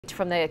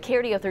From the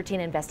KRDO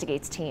 13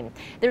 Investigates team.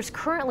 There's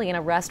currently an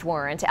arrest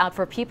warrant out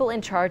for people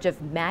in charge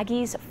of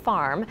Maggie's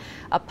Farm,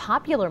 a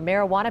popular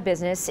marijuana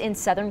business in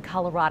southern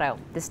Colorado.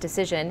 This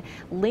decision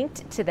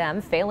linked to them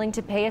failing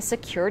to pay a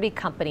security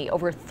company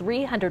over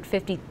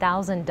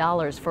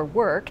 $350,000 for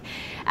work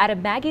at a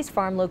Maggie's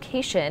Farm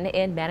location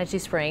in Manitou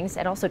Springs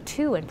and also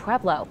two in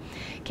Pueblo.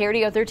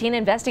 KRDO 13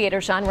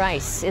 investigator Sean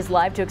Rice is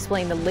live to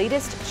explain the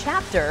latest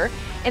chapter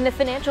in the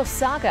financial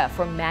saga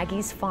for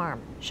Maggie's Farm.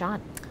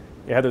 Sean.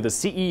 Yeah, Heather, the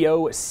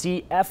CEO,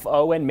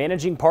 CFO, and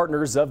managing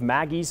partners of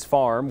Maggie's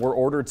Farm were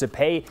ordered to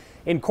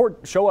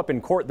show up in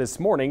court this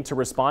morning to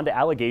respond to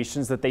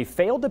allegations that they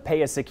failed to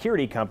pay a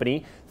security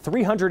company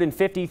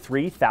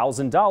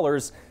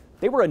 $353,000.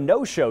 They were a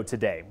no-show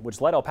today,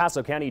 which led El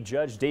Paso County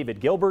Judge David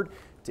Gilbert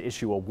to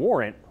issue a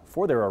warrant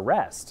for their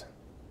arrest.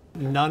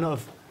 None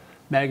of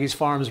Maggie's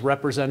Farm's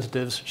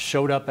representatives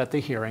showed up at the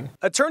hearing.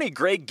 Attorney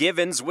Greg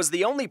Givens was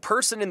the only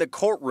person in the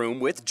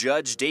courtroom with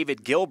Judge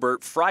David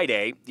Gilbert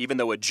Friday, even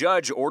though a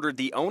judge ordered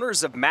the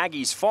owners of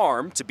Maggie's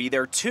Farm to be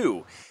there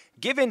too.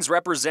 Givens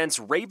represents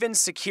Raven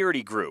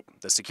Security Group.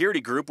 The security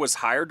group was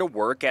hired to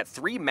work at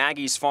three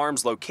Maggie's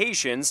Farms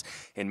locations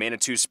in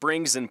Manitou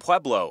Springs and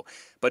Pueblo.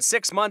 But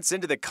 6 months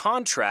into the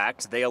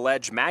contract, they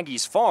allege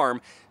Maggie's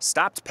Farm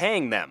stopped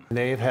paying them.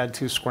 They've had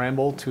to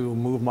scramble to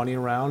move money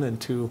around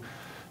and to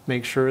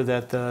make sure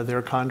that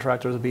their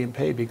contractors are being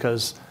paid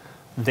because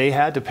they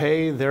had to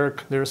pay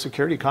their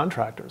security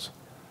contractors.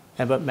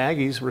 But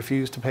Maggie's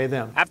refused to pay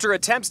them. After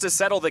attempts to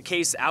settle the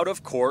case out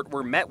of court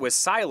were met with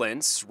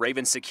silence,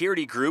 Raven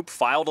Security Group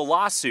filed a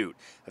lawsuit.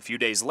 A few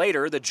days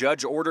later, the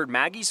judge ordered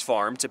Maggie's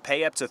Farm to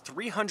pay up to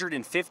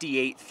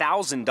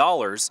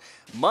 $358,000,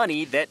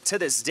 money that to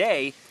this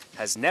day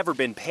has never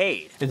been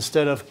paid.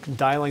 Instead of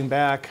dialing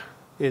back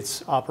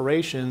its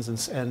operations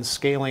and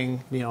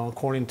scaling,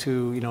 according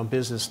to,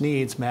 business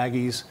needs,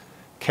 Maggie's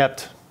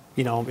kept,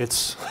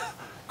 its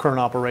current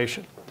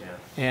operation. Yeah.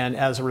 And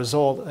as a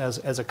result,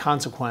 as a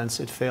consequence,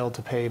 it failed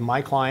to pay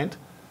my client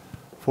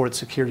for its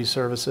security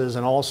services,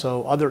 and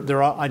also I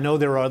know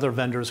there are other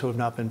vendors who have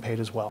not been paid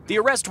as well. The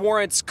arrest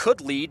warrants could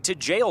lead to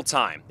jail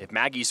time if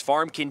Maggie's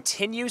Farm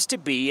continues to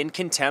be in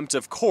contempt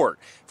of court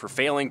for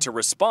failing to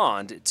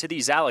respond to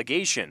these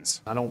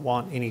allegations. I don't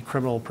want any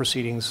criminal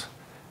proceedings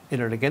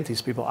entered against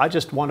these people. I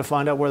just want to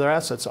find out where their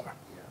assets are,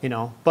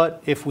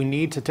 But if we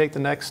need to take the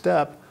next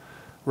step,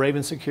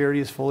 Raven Security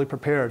is fully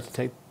prepared to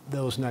take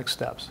those next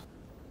steps.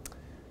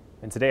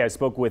 And today I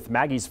spoke with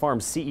Maggie's Farm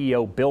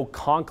CEO Bill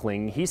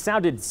Conkling. He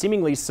sounded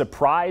seemingly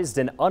surprised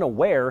and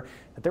unaware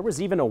that there was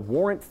even a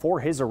warrant for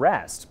his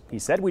arrest. He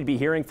said we'd be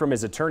hearing from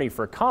his attorney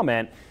for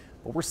comment,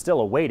 but we're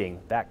still awaiting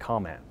that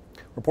comment.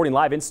 Reporting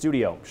live in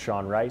studio,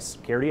 Sean Rice,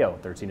 KRDO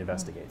 13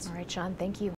 Investigates. All right, Sean, thank you.